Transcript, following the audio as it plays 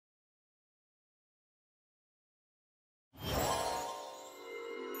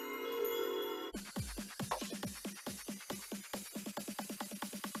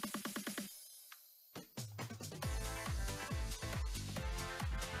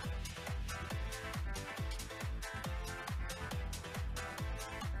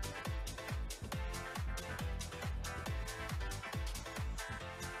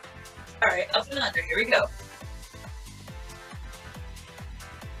All right, up and under. Here we go.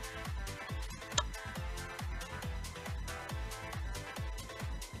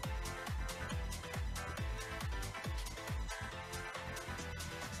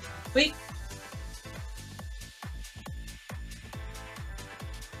 Wait.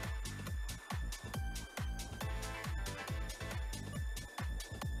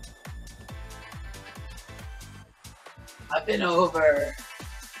 Up and over.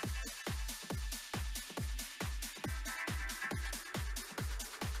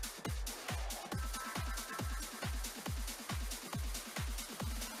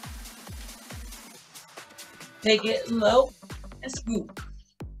 Take it low and scoop.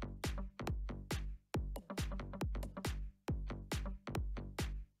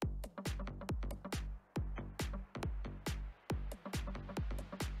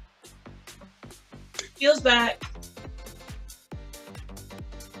 Heels back.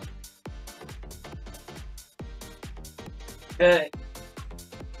 Good.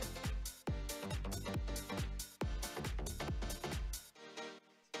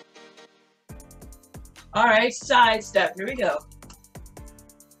 All right, side step. Here we go.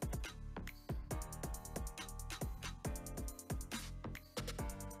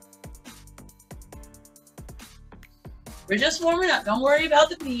 We're just warming up. Don't worry about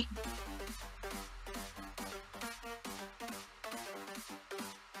the beat.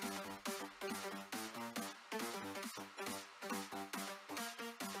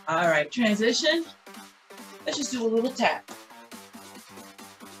 All right, transition. Let's just do a little tap.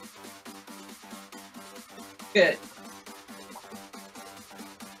 Good.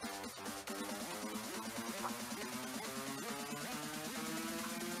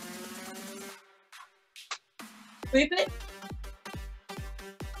 Sweep it.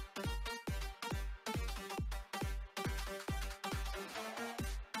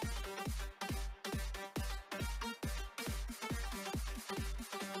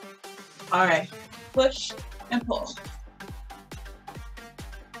 All right, push and pull.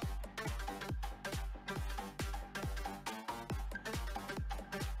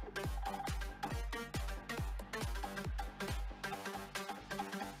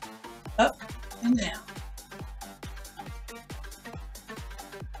 Up and down.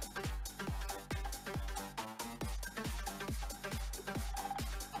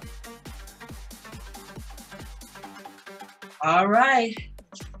 All right,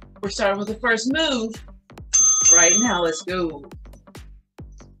 we're starting with the first move. Right now, let's go.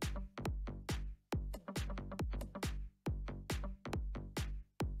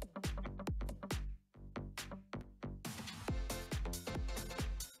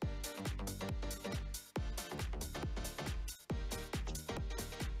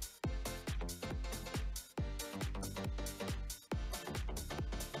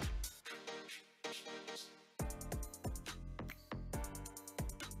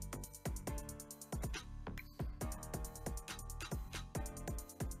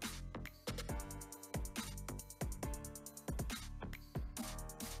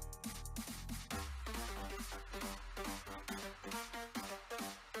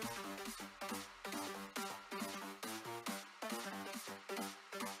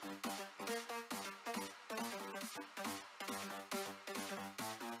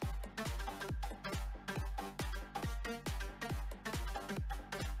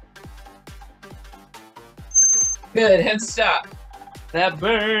 Good, and stop. That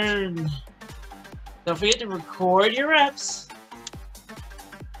burn. Don't forget to record your reps.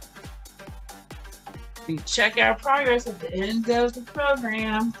 We check our progress at the end of the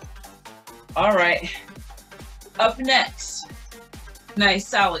program. All right, up next, nice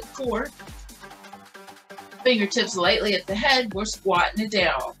solid core. Fingertips lightly at the head, we're squatting it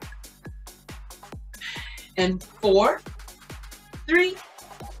down. And 4, 3,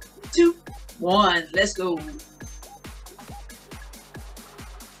 2, 1, let's go.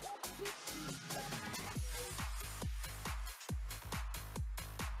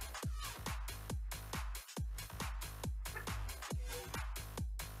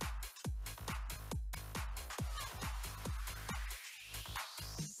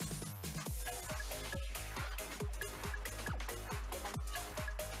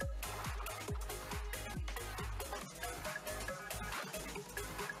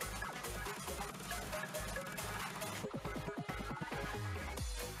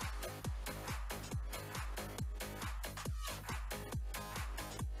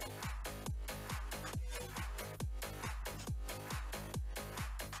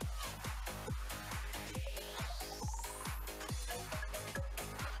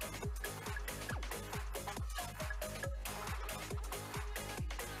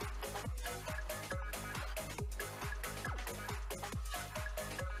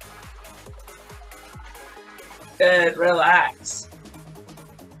 Good, relax.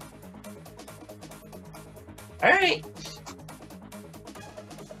 All right.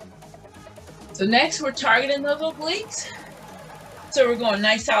 So next we're targeting those obliques. So we're going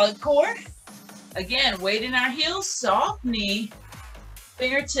nice solid core. Again, weight in our heels, soft knee,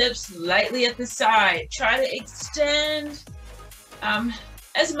 fingertips lightly at the side. Try to extend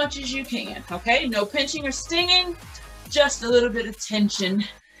as much as you can, okay? No pinching or stinging, just a little bit of tension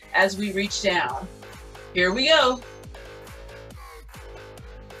as we reach down. Here we go.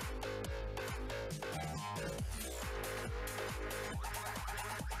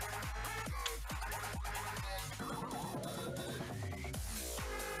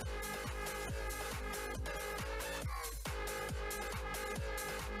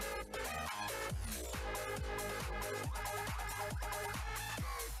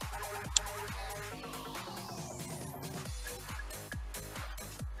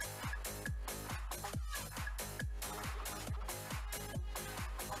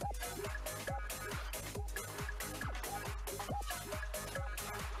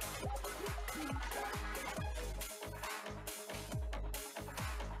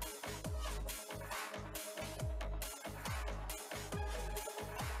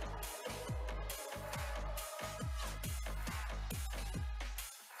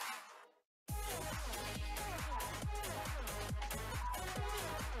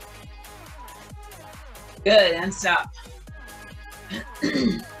 Good, and stop.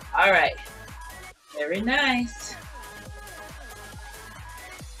 All right, very nice.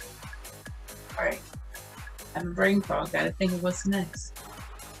 All right, I'm a brain fog, gotta think of what's next.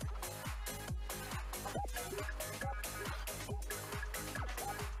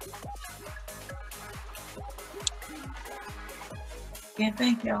 Can't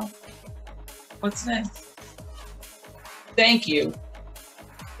think, y'all. What's next? Thank you.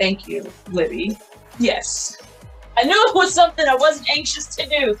 Thank you, Libby. Yes. I knew it was something I wasn't anxious to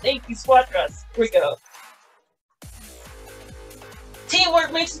do. Thank you, Squat Thrust. Here we go.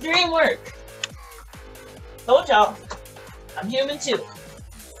 Teamwork makes the dream work. Told y'all, I'm human too.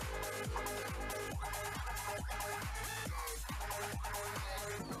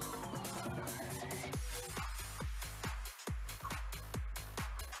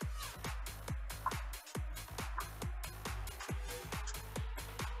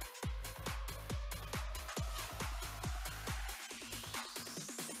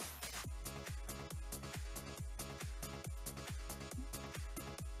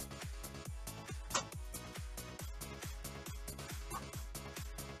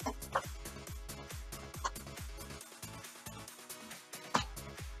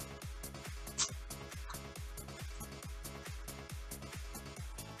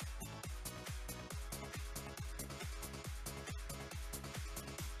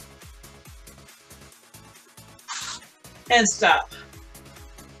 And stop.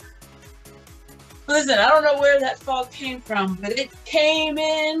 Listen, I don't know where that fog came from, but it came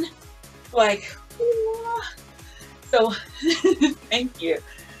in like, so thank you.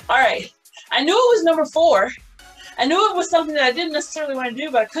 All right, I knew it was number 4. I knew it was something that I didn't necessarily want to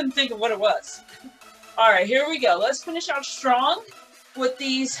do, but I couldn't think of what it was. All right, here we go. Let's finish out strong with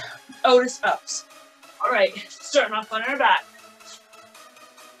these Otis ups. All right, starting off on our back.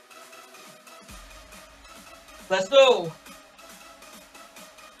 Let's go.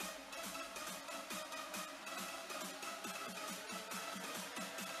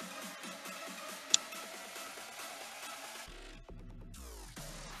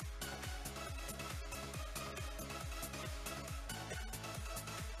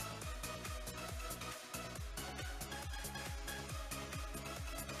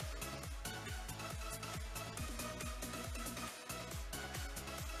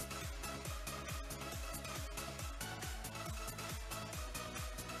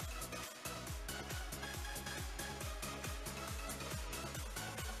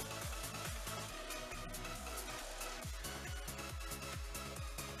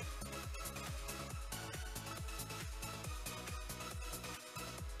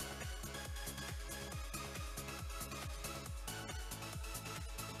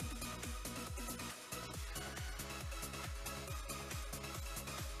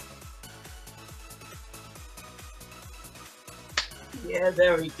 Yeah,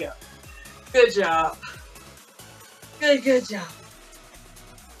 there we go. Good job. Good job.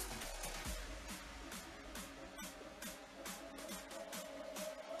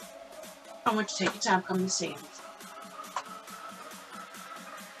 I want you to take your time coming to see me.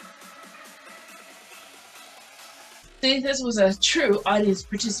 See, this was a true audience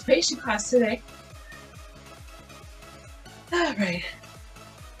participation class today. All right.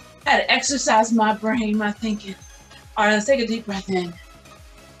 Had to exercise my brain, my thinking. All right, let's take a deep breath in.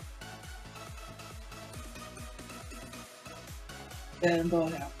 Then blow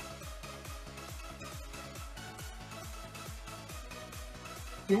it out.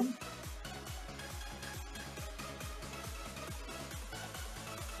 Again.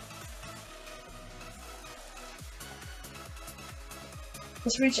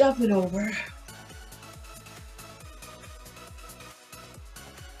 Let's reach up and over.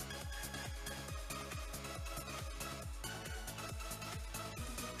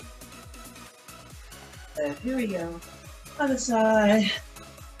 Good, here we go. Other side.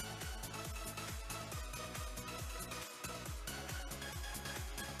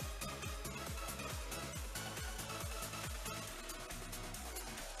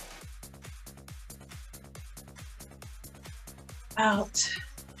 Out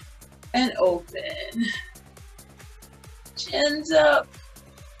and open. Chins up.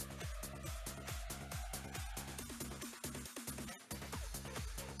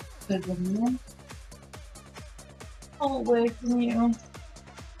 Good one. All away from you.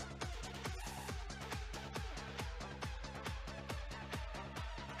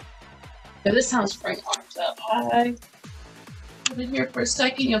 So this time, bring arms up high. Hold it here for a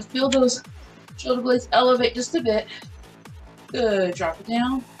second. You'll feel those shoulder blades elevate just a bit. Good. Drop it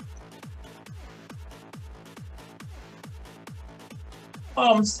down.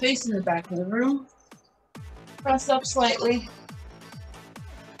 Palms facing the back of the room. Press up slightly.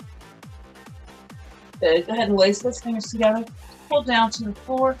 Good. Go ahead and lace those fingers together. Pull down to the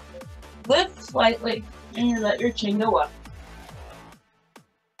floor. Lift slightly, and you let your chin go up.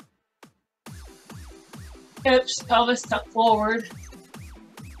 Hips, pelvis tuck forward.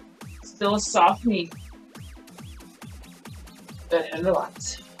 Still a soft knee. Good, and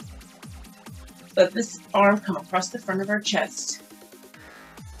relax. Let this arm come across the front of our chest.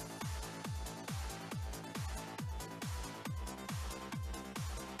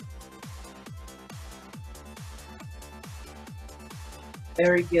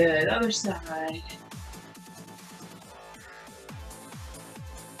 Very good. Other side.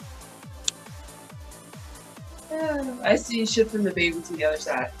 Yeah, I see you shifting the baby to the other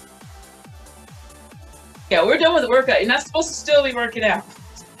side. Yeah, we're done with the workout. You're not supposed to still be working out.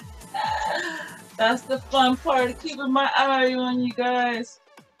 That's the fun part of keeping my eye on you guys.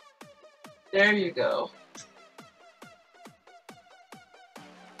 There you go.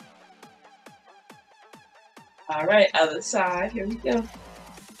 All right, other side. Here we go.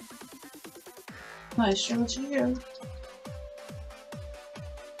 Nice stretch here.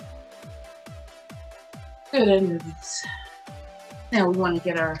 Good, and release. Now we want to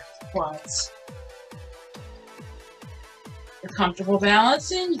get our quads. You're comfortable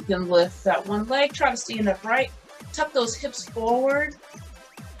balancing. You can lift that one leg. Try to stand upright. Tuck those hips forward.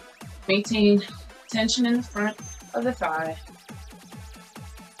 Maintain tension in the front of the thigh.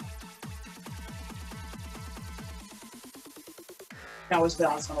 Now always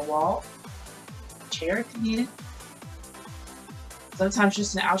balance on a wall. Chair if you need it. Sometimes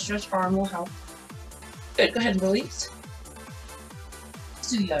just an outstretched arm will help. Good. Go ahead and release.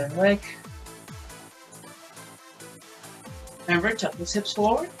 Let's do the other leg. Remember, tuck those hips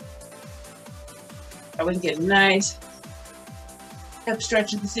forward. That we can get a nice hip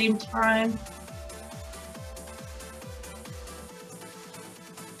stretch at the same time.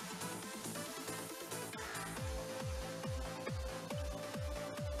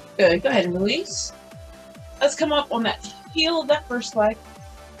 Good. Go ahead and release. Let's come up on that heel of that first leg.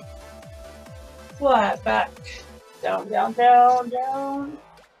 Flat back. Down, down, down, down.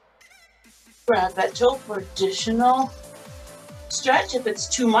 Grab that toe for additional stretch. If it's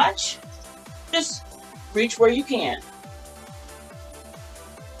too much, just reach where you can.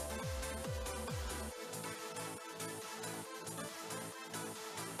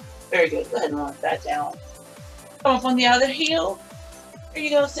 Very good. Go ahead and lock that down. Come up on the other heel. There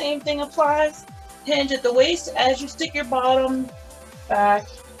you go. Same thing applies. Hinge at the waist as you stick your bottom back.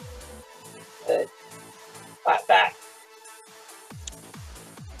 Good. Flat back.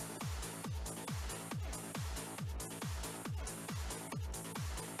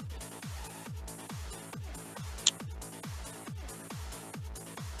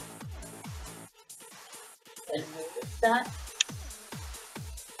 And move that.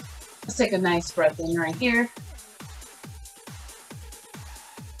 Let's take a nice breath in right here.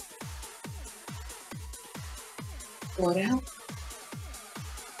 Blow it out.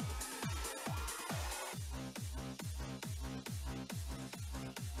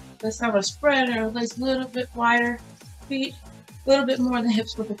 Let's have a spread our legs a little bit wider, feet a little bit more than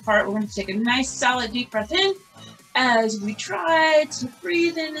hips width apart. We're going to take a nice solid deep breath in As we try to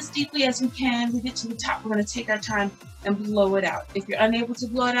breathe in as deeply as we can, we get to the top, we're going to take our time and blow it out. If you're unable to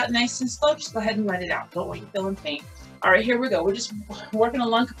blow it out nice and slow, just go ahead and let it out. Don't want you feeling pain. All right, here we go. We're just working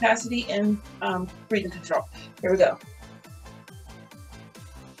on lung capacity and breathing control. Here we go.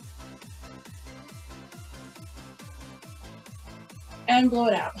 And blow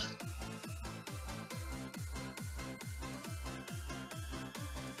it out.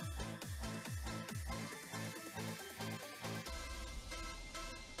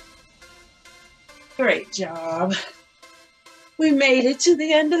 Great job. We made it to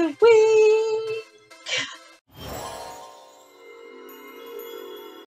the end of the week.